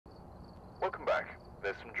Welcome back.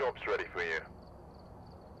 There's some jobs ready for you.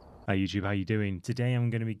 Hi YouTube, how you doing? Today I'm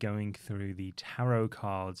going to be going through the tarot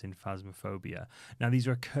cards in Phasmophobia. Now these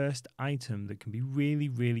are a cursed item that can be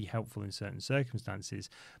really helpful in certain circumstances,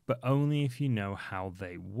 but only if you know how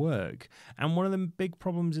they work. And one of the big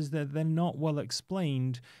problems is that they're not well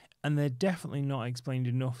explained, and they're definitely not explained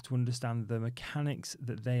enough to understand the mechanics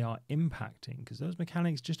that they are impacting, because those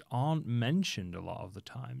mechanics just aren't mentioned a lot of the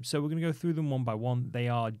time. So we're going to go through them one by one. They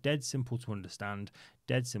are dead simple to understand,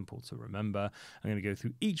 dead simple to remember. I'm going to go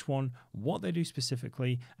through each one, what they do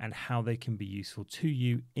specifically, and how they can be useful to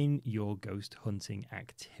you in your ghost hunting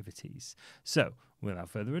activities. So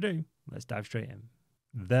without further ado, let's dive straight in.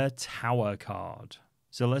 The Tower card.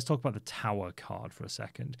 So let's talk about the Tower card for a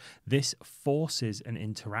second. This forces an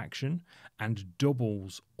interaction and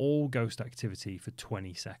doubles all ghost activity for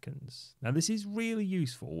 20 seconds. Now this is really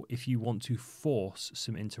useful if you want to force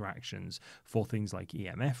some interactions for things like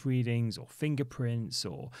EMF readings or fingerprints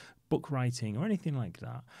or book writing or anything like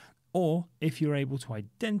that. Or if you're able to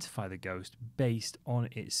identify the ghost based on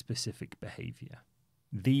its specific behavior.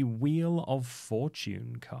 The Wheel of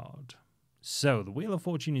Fortune card. So the Wheel of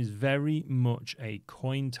Fortune is very much a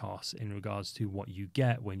coin toss in regards to what you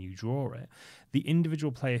get when you draw it. The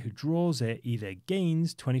individual player who draws it either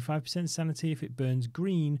gains 25% sanity if it burns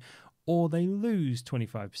green, or they lose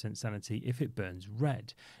 25% sanity if it burns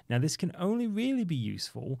red. Now this can only really be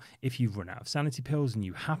useful if you've run out of sanity pills and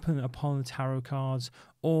you happen upon the tarot cards,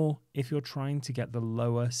 or if you're trying to get the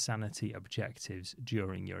lower sanity objectives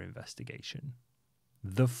during your investigation.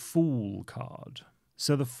 The Fool card.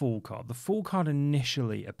 So the Fool card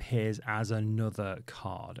initially appears as another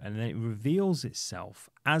card, and then it reveals itself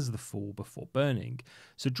as the Fool before burning.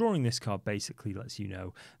 So drawing this card basically lets you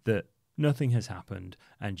know that nothing has happened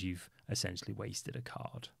and you've essentially wasted a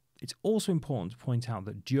card. It's also important to point out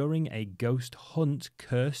that during a ghost hunt,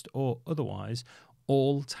 cursed or otherwise,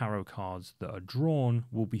 all tarot cards that are drawn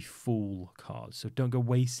will be Fool cards. So don't go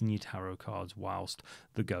wasting your tarot cards whilst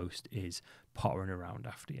the ghost is pottering around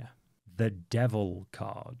after you. The Devil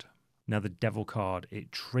card. Now the Devil card,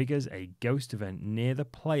 it triggers a ghost event near the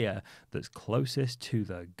player that's closest to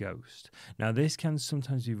the ghost. Now this can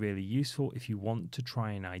sometimes be really useful if you want to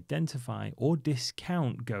try and identify or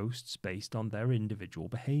discount ghosts based on their individual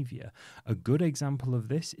behavior. A good example of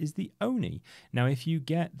this is the Oni. Now if you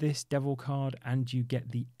get this Devil card and you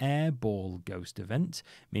get the Airball ghost event,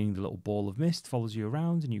 meaning the little ball of mist follows you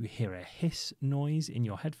around and you hear a hiss noise in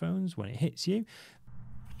your headphones when it hits you,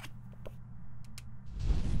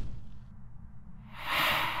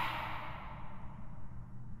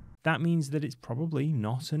 that means that it's probably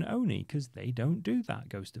not an Oni, because they don't do that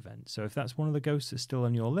ghost event. So if that's one of the ghosts that's still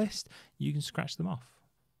on your list, you can scratch them off.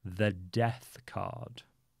 The Death card.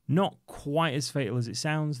 Not quite as fatal as it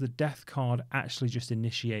sounds. The Death card actually just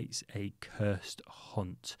initiates a cursed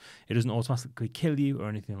hunt. It doesn't automatically kill you or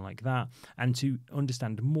anything like that. And to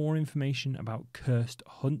understand more information about cursed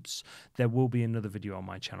hunts, there will be another video on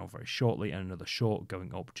my channel very shortly and another short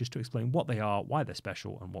going up just to explain what they are, why they're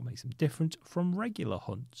special, and what makes them different from regular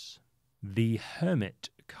hunts. The Hermit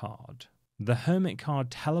card. The Hermit card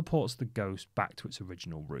teleports the ghost back to its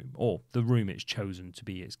original room, or the room it's chosen to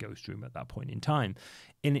be its ghost room at that point in time,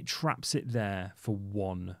 and it traps it there for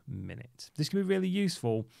 1 minute. This can be really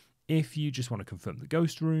useful if you just want to confirm the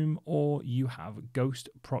ghost room, or you have ghost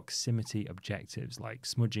proximity objectives like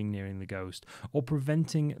smudging nearing the ghost, or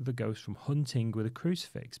preventing the ghost from hunting with a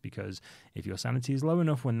crucifix, because if your sanity is low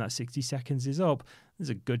enough when that 60 seconds is up, there's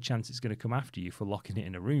a good chance it's going to come after you for locking it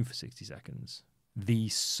in a room for 60 seconds. The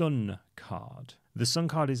Sun card. The Sun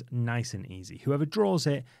card is nice and easy. Whoever draws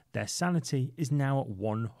it, their sanity is now at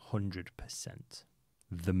 100%.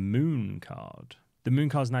 The Moon card. The Moon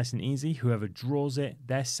card is nice and easy. Whoever draws it,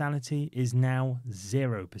 their sanity is now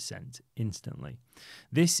 0% instantly.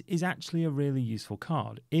 This is actually a really useful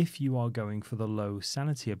card if you are going for the low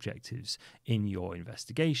sanity objectives in your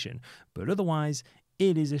investigation, but otherwise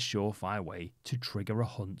it is a surefire way to trigger a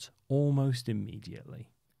hunt almost immediately.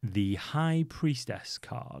 The High Priestess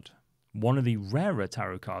card. One of the rarer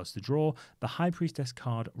tarot cards to draw, the High Priestess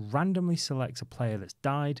card randomly selects a player that's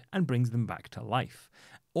died and brings them back to life.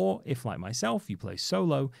 Or if, like myself, you play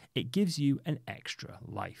solo, it gives you an extra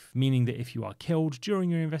life, meaning that if you are killed during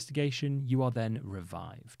your investigation, you are then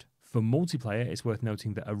revived. For multiplayer, it's worth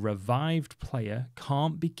noting that a revived player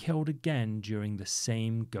can't be killed again during the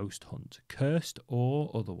same ghost hunt, cursed or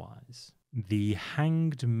otherwise. The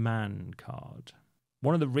Hanged Man card.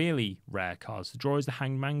 One of the really rare cards to draw is the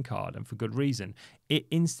Hanged Man card, and for good reason. It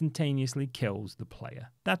instantaneously kills the player.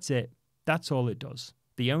 That's it. That's all it does.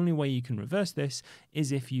 The only way you can reverse this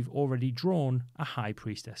is if you've already drawn a High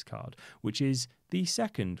Priestess card, which is the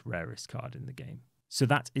second rarest card in the game. So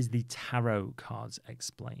that is the tarot cards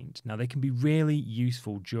explained. Now, they can be really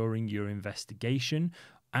useful during your investigation,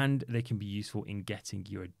 and they can be useful in getting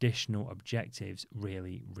your additional objectives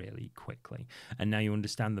really, really quickly. And now you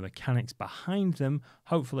understand the mechanics behind them.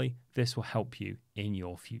 Hopefully, this will help you in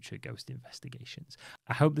your future ghost investigations.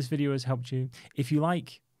 I hope this video has helped you. If you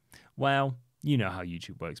like, well, you know how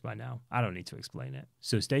YouTube works by now. I don't need to explain it.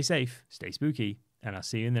 So stay safe, stay spooky, and I'll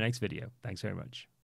see you in the next video. Thanks very much.